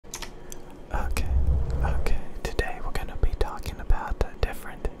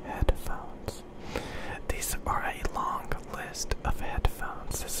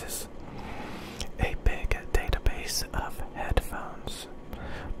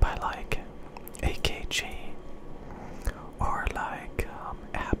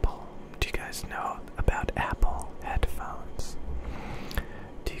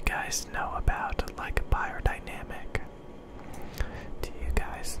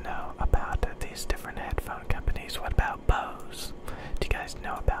know about these different headphone companies? What about Bose? Do you guys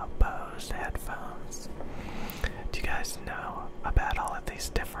know about Bose headphones? Do you guys know about all of these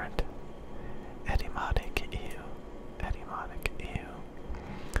different etymologic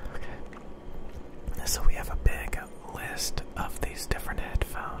Okay. So we have a big list of these different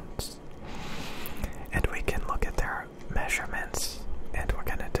headphones, and we can look at their measurements, and we're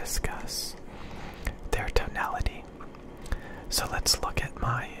going to discuss their tonality. So let's look at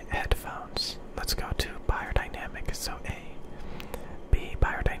my headphones. Let's go to biodynamic. So A, B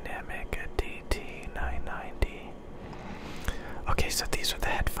biodynamic DT990. Okay, so these are the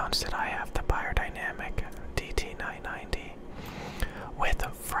headphones that I have, the biodynamic DT990 with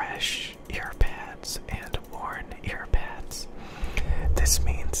fresh ear pads and worn ear pads. This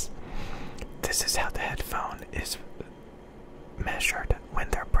means this is how the headphone is measured when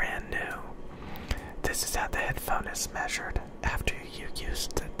they're brand new. This is how the headphone is measured after you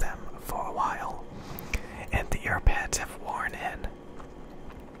used them for a while and the ear pads have worn in.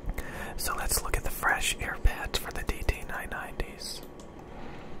 So let's look at the fresh ear pads for the DT990s.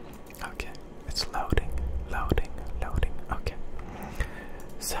 Okay, it's loading. Okay.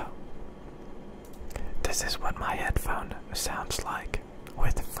 So, this is what my headphone sounds like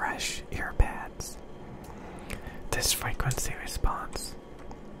with fresh ear pads. This frequency response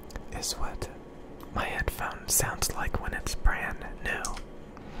is what my headphone sounds like when it's brand new.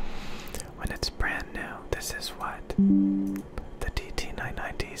 When it's brand new, this is what the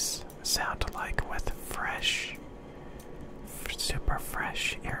DT990s sound like with fresh, super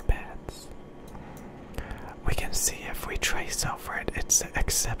fresh ear pads. We can see if we trace over it, it's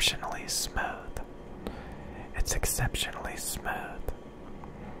exceptionally smooth. It's exceptionally smooth.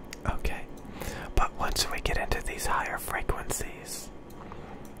 Okay, but once we get into these higher frequencies,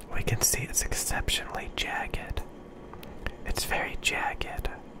 we can see it's exceptionally jagged. It's very jagged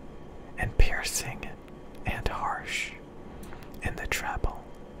and piercing and harsh in the treble.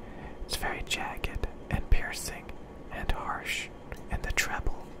 It's very jagged and piercing and harsh in the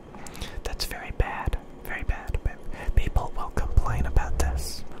treble. That's very bad, very bad. People will complain about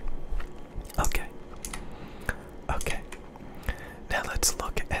this. Okay. Now let's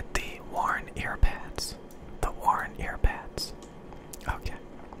look at the worn ear pads. The worn ear pads. Okay.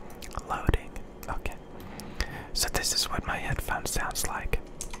 Loading. Okay. So this is what my headphone sounds like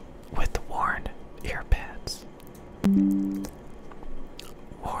with worn ear pads.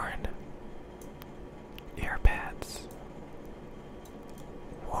 Worn ear pads.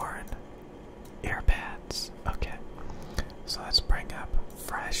 Worn ear pads. Okay. So let's bring up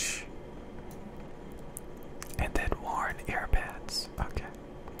fresh and then worn ear pads. Okay.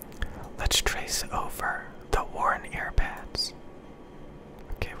 Let's trace over the worn ear pads.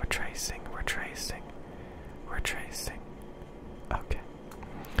 Okay, we're tracing.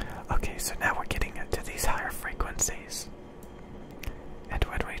 Okay, so now we're getting into these higher frequencies. And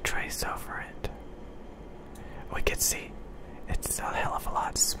when we trace over it, we can see it's a hell of a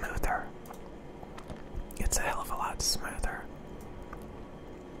lot smoother. It's a hell of a lot smoother.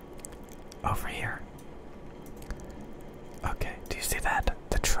 Over here. Okay, do you see that?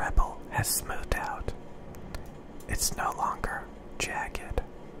 The treble has smoothed out. It's no longer jagged.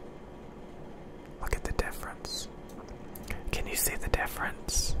 Look at the difference. Can you see the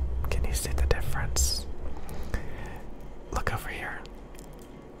difference? Can you see the difference? Look over here.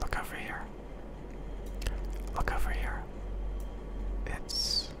 Look over here. Look over here.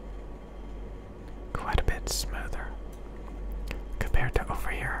 It's quite a bit smoother compared to over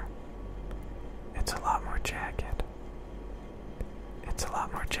here. It's a lot more jagged. It's a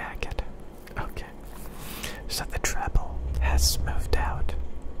lot more jagged. Okay. So the treble has smoothed out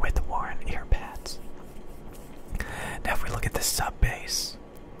with worn ear pads. Now if we look at the sub bass,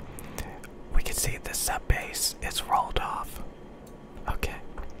 we can see the sub bass is rolled off. Okay.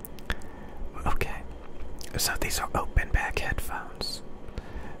 So these are open back headphones.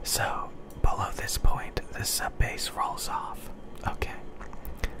 So below this point, the sub bass rolls off. Okay.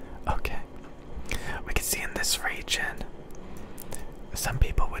 We can see in this region, some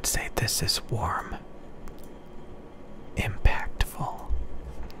people would say this is warm, impactful,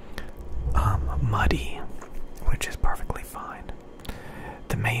 muddy, which is perfectly fine.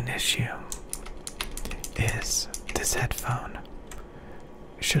 The main issue is this headphone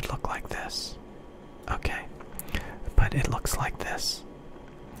should look like this. Okay, but it looks like this.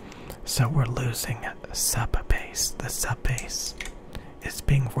 So we're losing sub bass. The sub bass is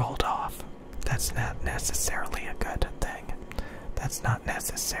being rolled off. That's not necessarily a good thing. That's not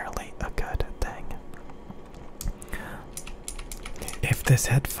necessarily a good thing. If this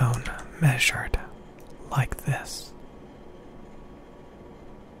headphone measured like this,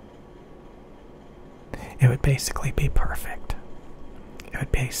 it would basically be perfect. It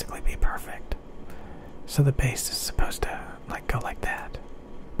would basically be perfect. So the bass is supposed to like go like that,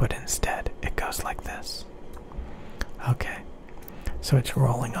 but instead it goes like this. Okay, so it's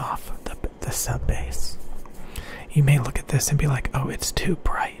rolling off the sub bass. You may look at this and be like, oh, it's too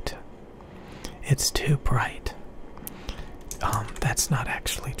bright. It's too bright. That's not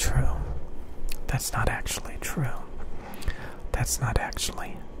actually true. That's not actually true. That's not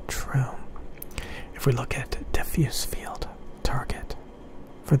actually true. If we look at diffuse field target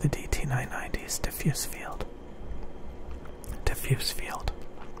for the DT990's diffuse field.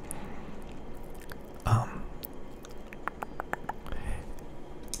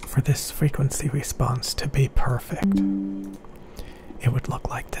 For this frequency response to be perfect, it would look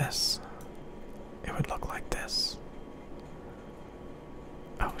like this. It would look like this.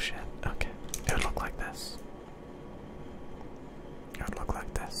 Oh shit, okay. It would look like this. It would look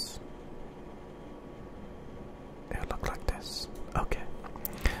like this. It would look like this. Okay.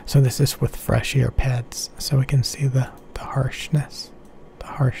 So this is with fresh ear pads, so we can see the harshness. The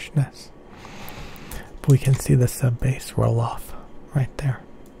harshness. We can see the sub bass roll off right there.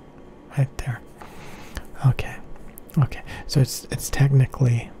 Right there. Okay. Okay. So it's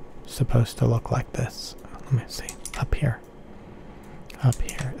technically supposed to look like this. Let me see. Up here. Up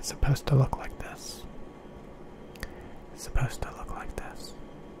here. It's supposed to look like this. It's supposed to look like this.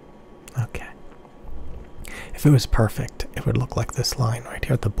 Okay. If it was perfect, it would look like this line right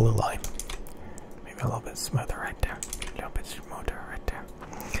here, the blue line. Maybe a little bit smoother right there. A little bit smoother right there.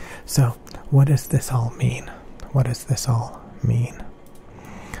 So, what does this all mean? What does this all mean?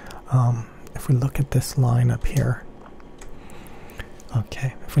 If we look at this line up here,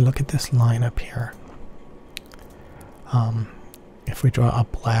 okay, if we look at this line up here, if we draw a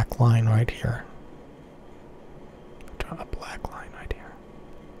black line right here, draw a black line right here,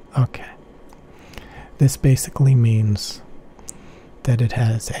 okay, this basically means that it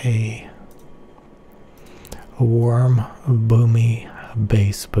has a warm, boomy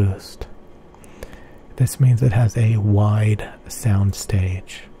bass boost. This means it has a wide sound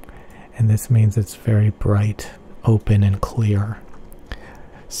stage. And this means it's very bright, open, and clear.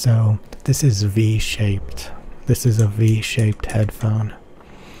 So this is V-shaped. This is a V-shaped headphone.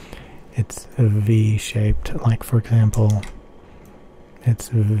 It's V-shaped. Like, for example, it's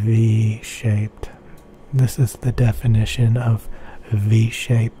V-shaped. This is the definition of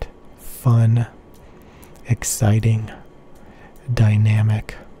V-shaped, fun, exciting,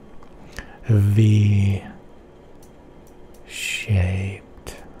 dynamic, V-shaped.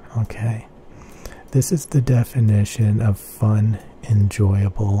 Okay, this is the definition of fun,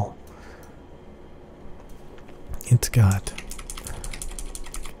 enjoyable. It's got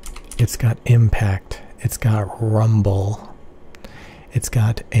impact, it's got rumble, it's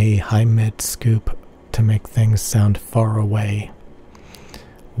got a high-mid scoop to make things sound far away,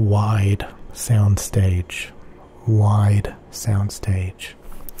 wide soundstage,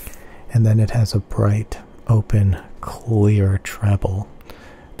 and then it has a bright, open, clear treble.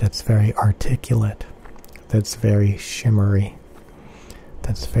 That's very articulate, that's very shimmery,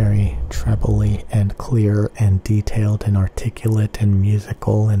 that's very trebly and clear and detailed and articulate and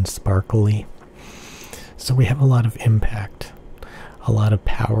musical and sparkly. So we have a lot of impact, a lot of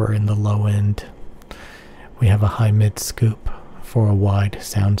power in the low end. We have a high mid scoop for a wide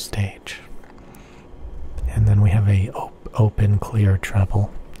soundstage. And then we have a open, clear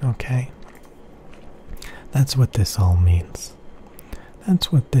treble. Okay? That's what this all means.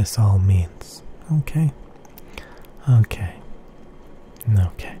 That's what this all means. Okay? Okay.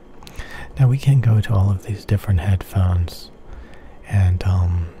 Okay. Now we can go to all of these different headphones and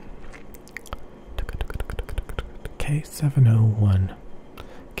K701.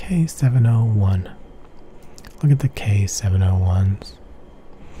 K701. Look at the K701s.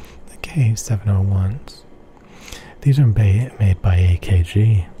 The K701s. These are made by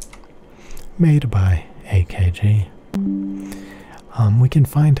AKG. Made by AKG. We can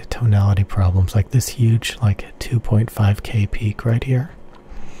find tonality problems like this huge, like 2.5K peak right here.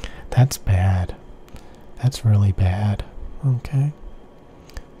 That's bad. That's really bad. Okay.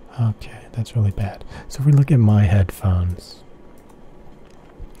 Okay, that's really bad. So if we look at my headphones.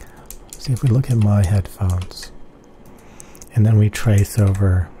 See if we look at my headphones. And then we trace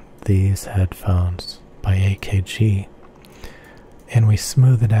over these headphones by AKG. And we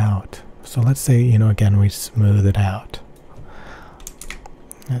smooth it out. So let's say, again, we smooth it out.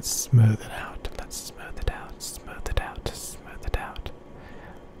 Let's smooth it out. Let's smooth it out. Smooth it out. Smooth it out.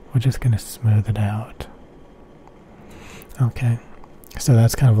 We're just going to smooth it out. Okay. So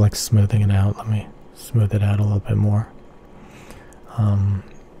that's kind of like smoothing it out. Let me smooth it out a little bit more.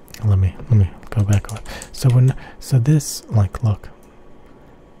 Let me go back. So this, like, look.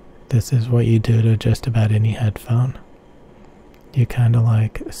 This is what you do to just about any headphone. You kind of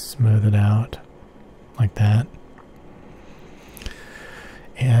like smooth it out like that.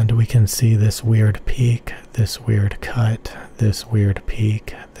 And we can see this weird peak, this weird cut, this weird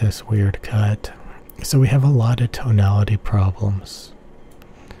peak, this weird cut. So we have a lot of tonality problems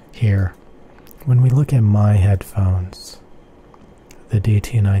here. When we look at my headphones, the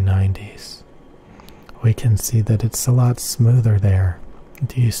DT990s, we can see that it's a lot smoother there.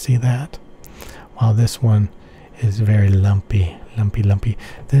 Do you see that? While this one is very lumpy.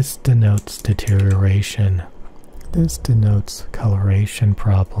 This denotes deterioration. This denotes coloration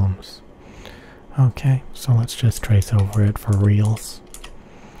problems. Okay, so let's just trace over it for reals.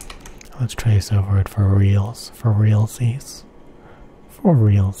 Let's trace over it for reals. For realsies. For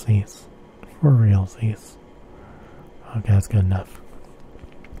realsies. For realsies. Okay, that's good enough.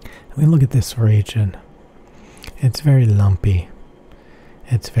 We look at this region. It's very lumpy.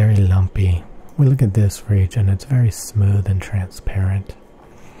 It's very lumpy. We look at this region. It's very smooth and transparent.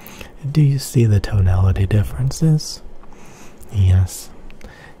 Do you see the tonality differences? Yes.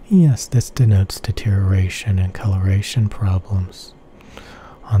 Yes, this denotes deterioration and coloration problems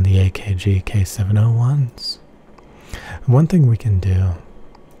on the AKG K701s. One thing we can do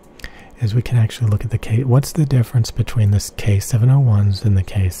is we can actually look at the what's the difference between this K701s and the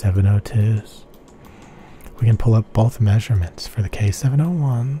K702s? We can pull up both measurements for the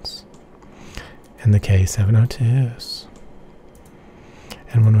K701s and the K702s.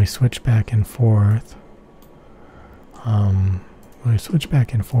 And when we switch back and forth,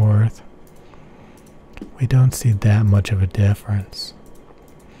 we don't see that much of a difference.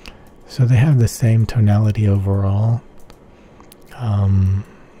 So they have the same tonality overall.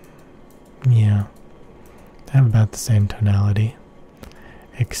 Yeah, they have about the same tonality,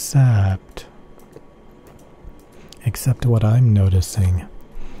 except what I'm noticing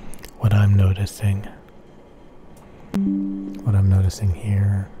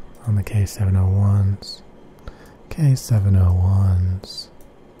here on the K701s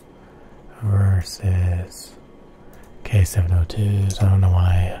versus K702s. I don't know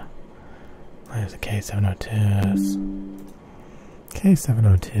why. There's the K702s.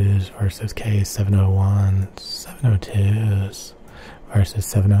 K702s versus K701s. 702s versus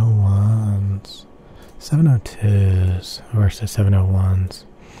 701s. 702s versus 701s.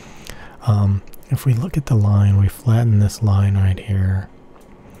 If we look at the line, we flatten this line right here.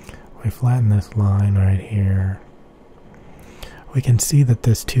 We can see that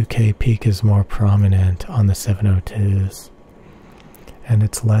this 2K peak is more prominent on the 702s, and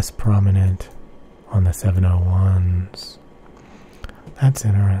it's less prominent on the 701s. That's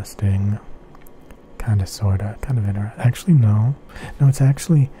interesting. Kind of, sorta, kind of interesting. Actually, no. No, it's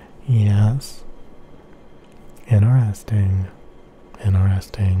actually, yes. Interesting.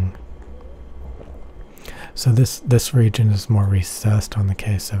 So this region is more recessed on the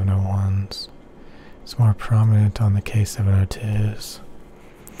K701s. It's more prominent on the K702s.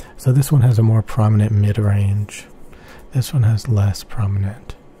 So this one has a more prominent mid-range. This one has less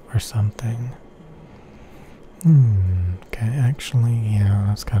prominent or something. Okay, actually, yeah,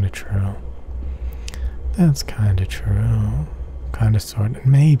 that's kind of true. Kind of, sort of,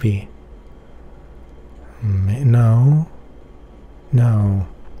 maybe. No,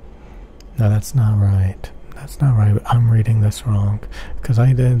 that's not right. I'm reading this wrong. Because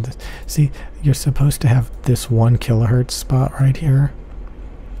I did this. See, you're supposed to have this 1 kilohertz spot right here.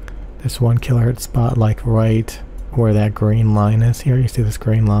 This 1 kilohertz spot, like right where that green line is here. You see this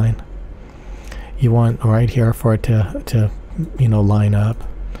green line? You want right here for it to line up.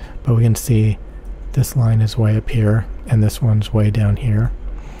 But we can see this line is way up here, and this one's way down here.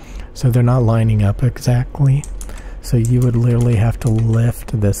 So they're not lining up exactly. So you would literally have to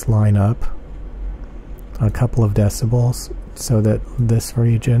lift this line up a couple of decibels so that this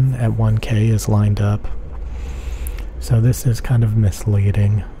region at 1K is lined up. So this is kind of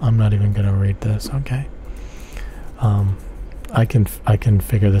misleading. I'm not even going to read this, okay? I can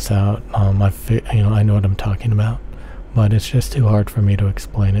figure this out. I know what I'm talking about, but it's just too hard for me to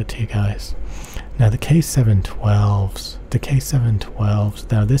explain it to you guys. Now the K712s,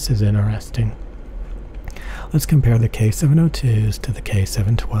 now this is interesting. Let's compare the K702s to the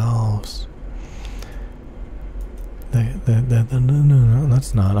K712s. No,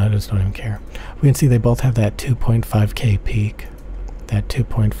 that's not. I just don't even care. We can see they both have that 2.5K peak. That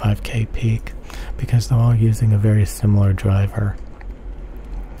 2.5K peak. Because they're all using a very similar driver.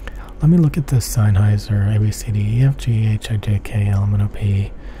 Let me look at this Sennheiser ABCD EF G H I J K L M N O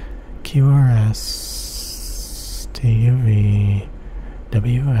P Q R S T U V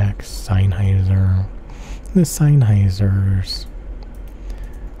WX, Sennheiser, the Sennheisers.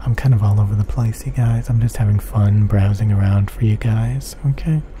 I'm kind of all over the place, you guys. I'm just having fun browsing around for you guys,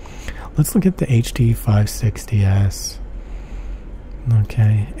 okay? Let's look at the HD 560S.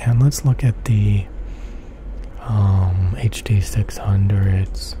 Okay, and let's look at the HD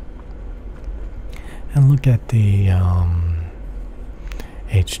 600s. And look at the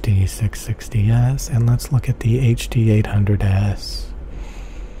HD 660S, and let's look at the HD 800S.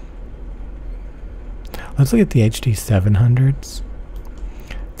 Let's look at the HD 700s,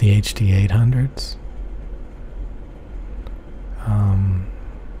 the HD 800s,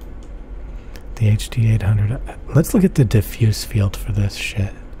 the HD 800. Let's look at the diffuse field for this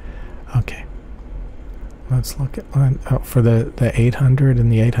shit. Okay. Let's look at for the 800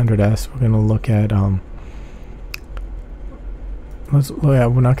 and the 800S. We're gonna look at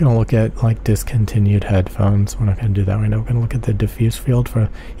we're not gonna look at like discontinued headphones. We're not gonna do that right now. We're gonna look at the diffuse field for,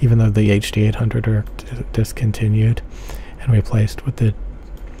 even though the HD 800 are discontinued and replaced with the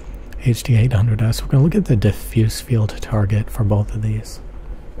HD 800S. We're gonna look at the diffuse field target for both of these.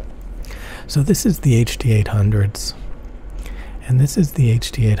 So this is the HD 800s, and this is the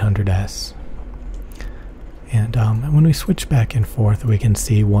HD 800S. And when we switch back and forth, we can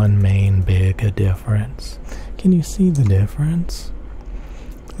see one main big difference. Can you see the difference?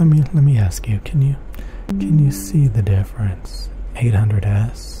 Let me ask you. Can you see the difference?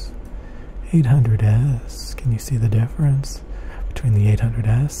 800S, 800S. Can you see the difference between the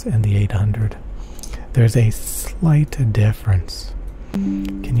 800S and the 800? There's a slight difference.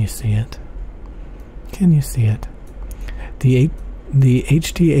 Can you see it? Can you see it? The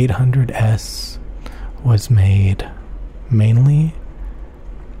HD 800S was made mainly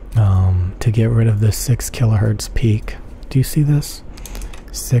to get rid of the 6 kilohertz peak. Do you see this?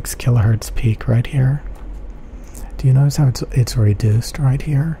 6 kilohertz peak right here. Do you notice how it's reduced right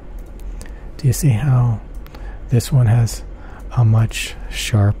here? Do you see how this one has a much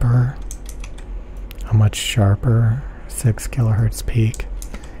sharper 6 kilohertz peak,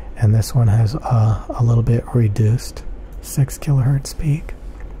 and this one has a little bit reduced 6 kilohertz peak?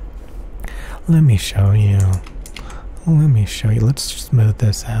 Let me show you. Let's smooth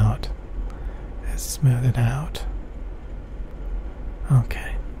this out. Let's smooth it out.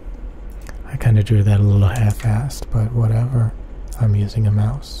 Okay. I kind of drew that a little half-assed, but whatever. I'm using a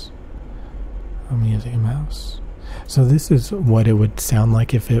mouse. So this is what it would sound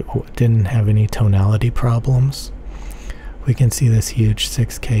like if it didn't have any tonality problems. We can see this huge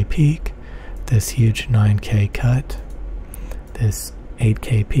 6K peak, this huge 9K cut, this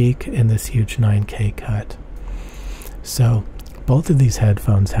 8K peak, and this huge 9K cut. So both of these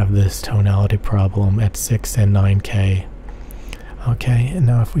headphones have this tonality problem at 6 and 9K. Okay, and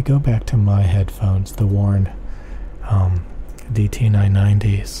now if we go back to my headphones, the worn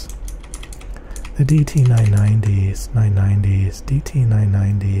DT990s, the DT990s,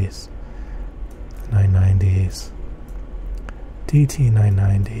 DT990s, 990s,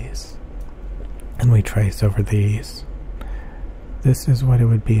 DT990s, and we trace over these, this is what it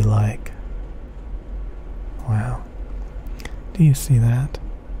would be like. Wow. Do you see that?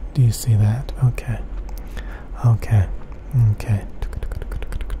 Do you see that? Okay. Okay. Okay.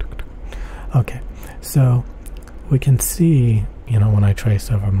 Okay. So we can see, when I trace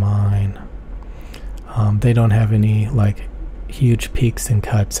over mine, they don't have any like huge peaks and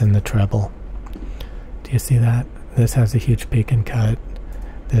cuts in the treble. Do you see that? This has a huge peak and cut.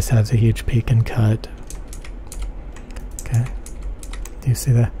 This has a huge peak and cut. Okay. Do you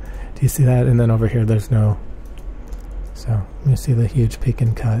see that? Do you see that? And then over here there's no. So you see the huge peak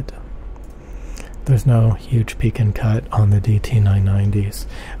and cut. There's no huge peak and cut on the DT990s.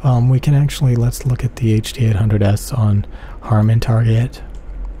 We can actually, let's look at the HD 800S on Harman Target.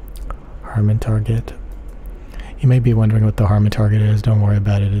 Harman Target. You may be wondering what the Harman Target is. Don't worry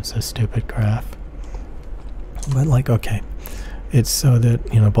about it. It's a stupid graph. But okay. It's so that,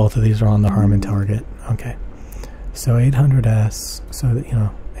 both of these are on the Harman Target. Okay. So 800S, so that,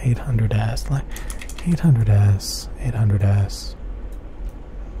 800S, like 800S, 800S.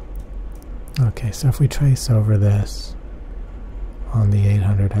 Okay, so if we trace over this on the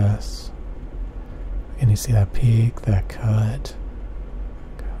 800S, can you see that peak, that cut?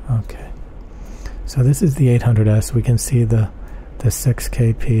 Okay. So this is the 800S. We can see the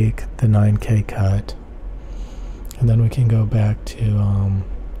 6K peak, the 9K cut. And then we can go back to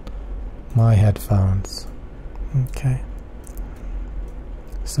my headphones. Okay.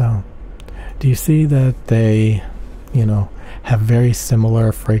 So, do you see that they, have very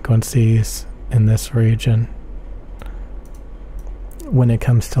similar frequencies in this region? When it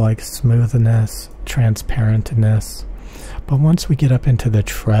comes to like smoothness, transparentness, But once we get up into the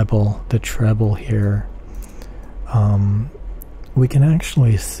treble here, we can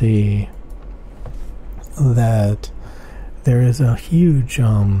actually see that there is a huge,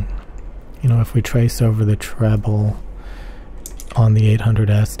 you know, if we trace over the treble on the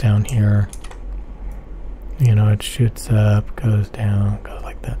 800S down here, you know, it shoots up, goes down, goes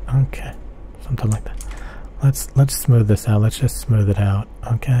like that. Okay, something like that. Let's smooth this out. Let's just smooth it out.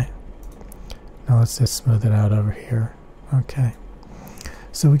 Okay. Now let's just smooth it out over here. Okay.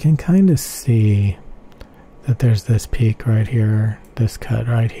 So we can kind of see that there's this peak right here, this cut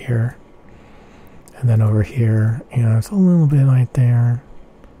right here, and then over here, you know, it's a little bit right there,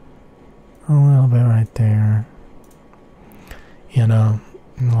 a little bit right there, you know,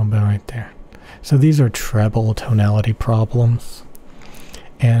 a little bit right there. So these are treble tonality problems,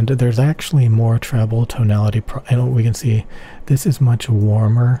 and there's actually more treble tonality and we can see this is much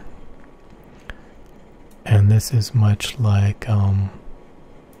warmer, and this is much like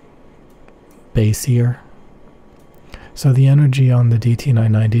bassier. So the energy on the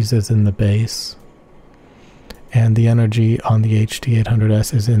DT990s is in the bass, and the energy on the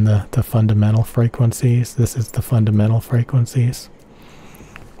HD800S is in the fundamental frequencies. This is the fundamental frequencies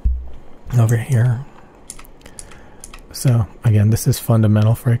over here. So again, this is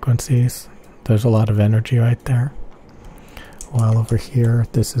fundamental frequencies. There's a lot of energy right there. While over here,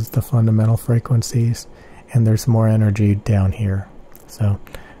 this is the fundamental frequencies, and there's more energy down here. So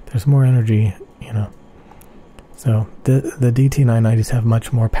there's more energy, you know. So the DT990s have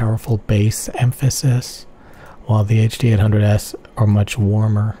much more powerful bass emphasis, while the HD800S are much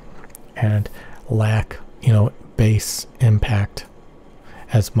warmer and lack, you know, bass impact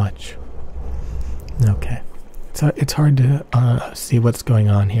as much. Okay, so it's hard to see what's going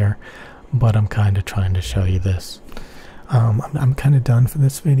on here, but I'm kind of trying to show you this. I'm kind of done for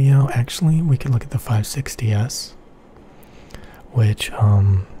this video. Actually, we can look at the 560S, which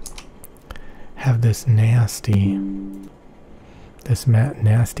have this nasty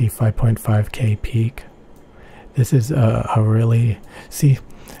 5.5K peak. This is a really, see,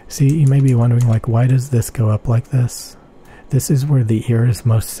 you may be wondering, like, why does this go up like this? This is where the ear is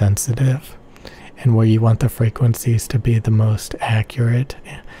most sensitive, and where you want the frequencies to be the most accurate,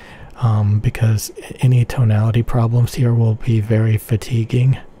 because any tonality problems here will be very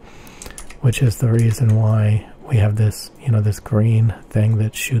fatiguing, which is the reason why we have this, you know, this green thing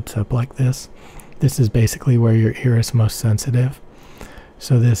that shoots up like this. This is basically where your ear is most sensitive.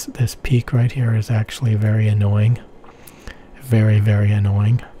 So this peak right here is actually very annoying. Very, very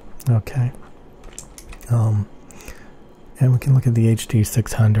annoying. Okay. And we can look at the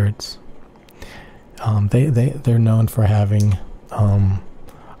HD600s. They're known for having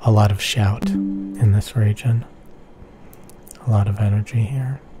a lot of shout in this region. A lot of energy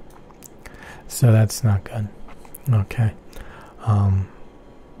here. So that's not good. Okay.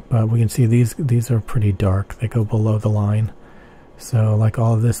 But we can see these are pretty dark. They go below the line. So like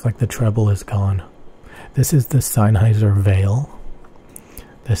all of this, like the treble is gone. This is the Sennheiser Veil.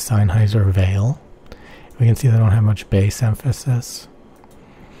 This Sennheiser Veil. We can see they don't have much bass emphasis.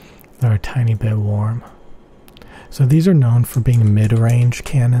 They're a tiny bit warm. So these are known for being mid-range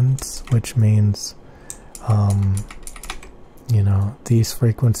cannons, which means, you know, these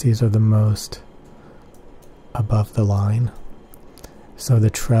frequencies are the most above the line. So the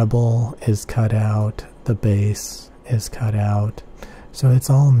treble is cut out, the bass is cut out. So it's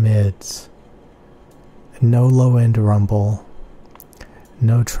all mids. No low-end rumble,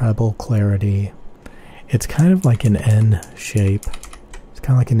 no treble clarity. It's kind of like an N shape. It's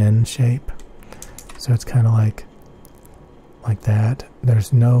kind of like an N shape. So it's kind of like that.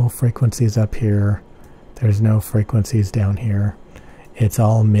 There's no frequencies up here. There's no frequencies down here. It's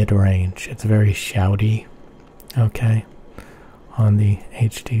all mid-range. It's very shouty. Okay. On the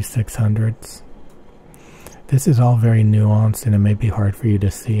HD600s. This is all very nuanced, and it may be hard for you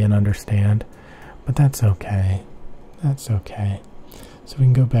to see and understand, but that's okay. That's okay. So we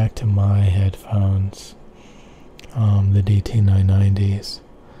can go back to my headphones, the DT990s.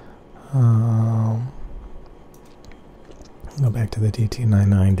 Go back to the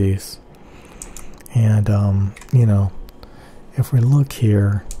DT990s, and you know, if we look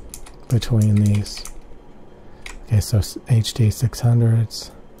here between these, okay, so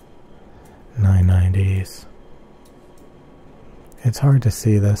HD600s, 990s. It's hard to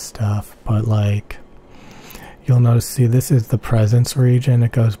see this stuff, but like, you'll notice, see, this is the presence region.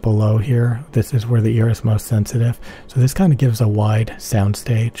 It goes below here. This is where the ear is most sensitive. So this kind of gives a wide sound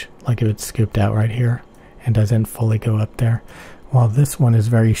stage, like if it's scooped out right here and doesn't fully go up there. While this one is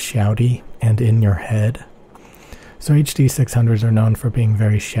very shouty and in your head. So HD600s are known for being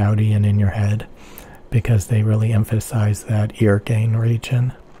very shouty and in your head. because they really emphasize that ear gain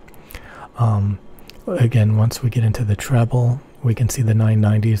region. Again, once we get into the treble, we can see the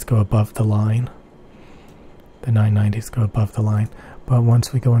 990s go above the line. The 990s go above the line. But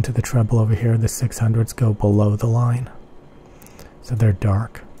once we go into the treble over here, the 600s go below the line. So they're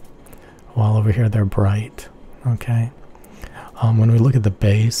dark. While over here they're bright. Okay. When we look at the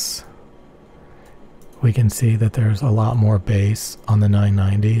bass, we can see that there's a lot more bass on the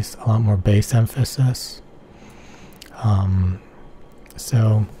 990s, a lot more bass emphasis.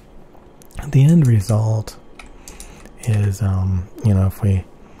 So the end result is, you know, if we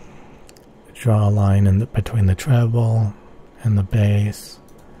draw a line in between the treble and the bass,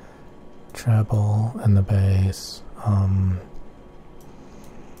 treble and the bass,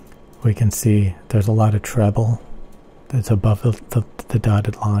 we can see there's a lot of treble that's above the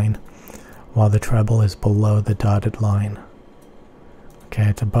dotted line, while the treble is below the dotted line. Okay,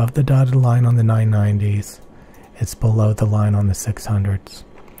 it's above the dotted line on the 990s. It's below the line on the 600s.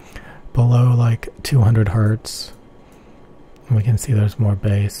 Below like 200 hertz, we can see there's more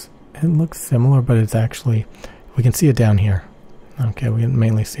bass. It looks similar, but it's actually, we can see it down here. Okay, we can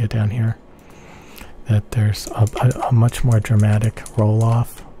mainly see it down here. That there's a much more dramatic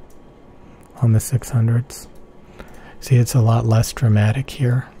roll-off on the 600s. See, it's a lot less dramatic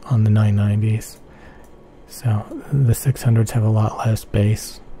here on the 990s. So the 600s have a lot less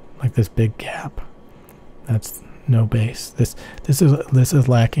bass, like this big gap. That's no bass. This is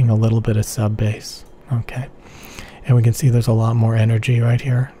lacking a little bit of sub bass. Okay, and we can see there's a lot more energy right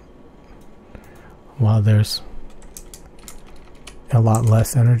here, while there's a lot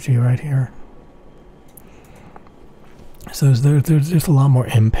less energy right here. So there's just a lot more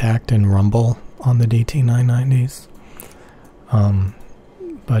impact and rumble on the DT990s.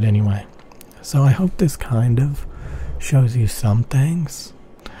 But anyway, so I hope this kind of shows you some things.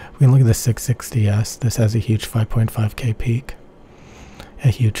 We can look at the 660S. This has a huge 5.5K peak. A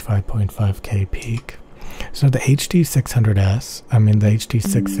huge 5.5K peak. So the HD600S, I mean the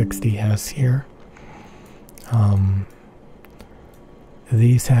HD660S here,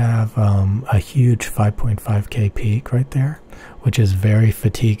 these have a huge 5.5K peak right there, which is very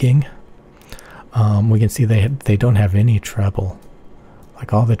fatiguing. We can see they don't have any treble.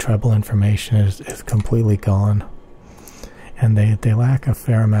 Like all the treble information is completely gone. And they lack a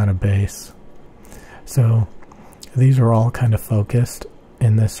fair amount of bass. So these are all kind of focused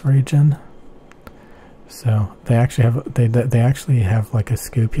in this region. So they actually have like a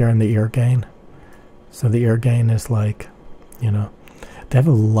scoop here in the ear gain. So the ear gain is like, you know, they have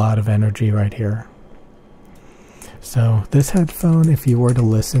a lot of energy right here. So this headphone, if you were to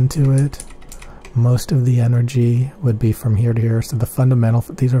listen to it, most of the energy would be from here to here. So the fundamental,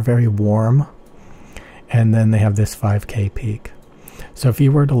 these are very warm. And then they have this 5K peak. So if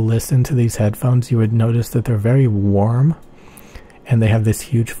you were to listen to these headphones, you would notice that they're very warm. And they have this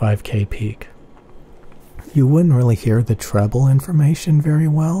huge 5K peak. You wouldn't really hear the treble information very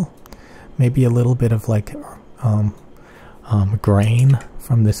well. Maybe a little bit of like grain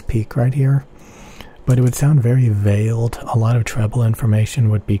from this peak right here. But it would sound very veiled. A lot of treble information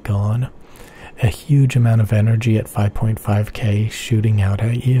would be gone. A huge amount of energy at 5.5K shooting out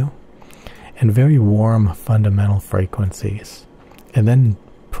at you. And very warm fundamental frequencies. And then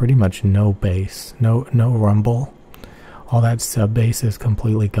pretty much no bass, no rumble. All that sub bass is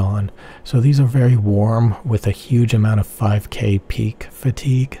completely gone. So these are very warm with a huge amount of 5K peak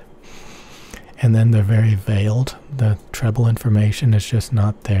fatigue. And then they're very veiled. The treble information is just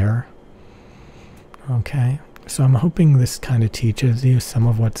not there. Okay, so I'm hoping this kind of teaches you some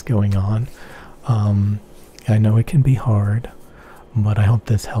of what's going on. I know it can be hard, but I hope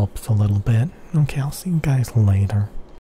this helps a little bit. Okay, I'll see you guys later.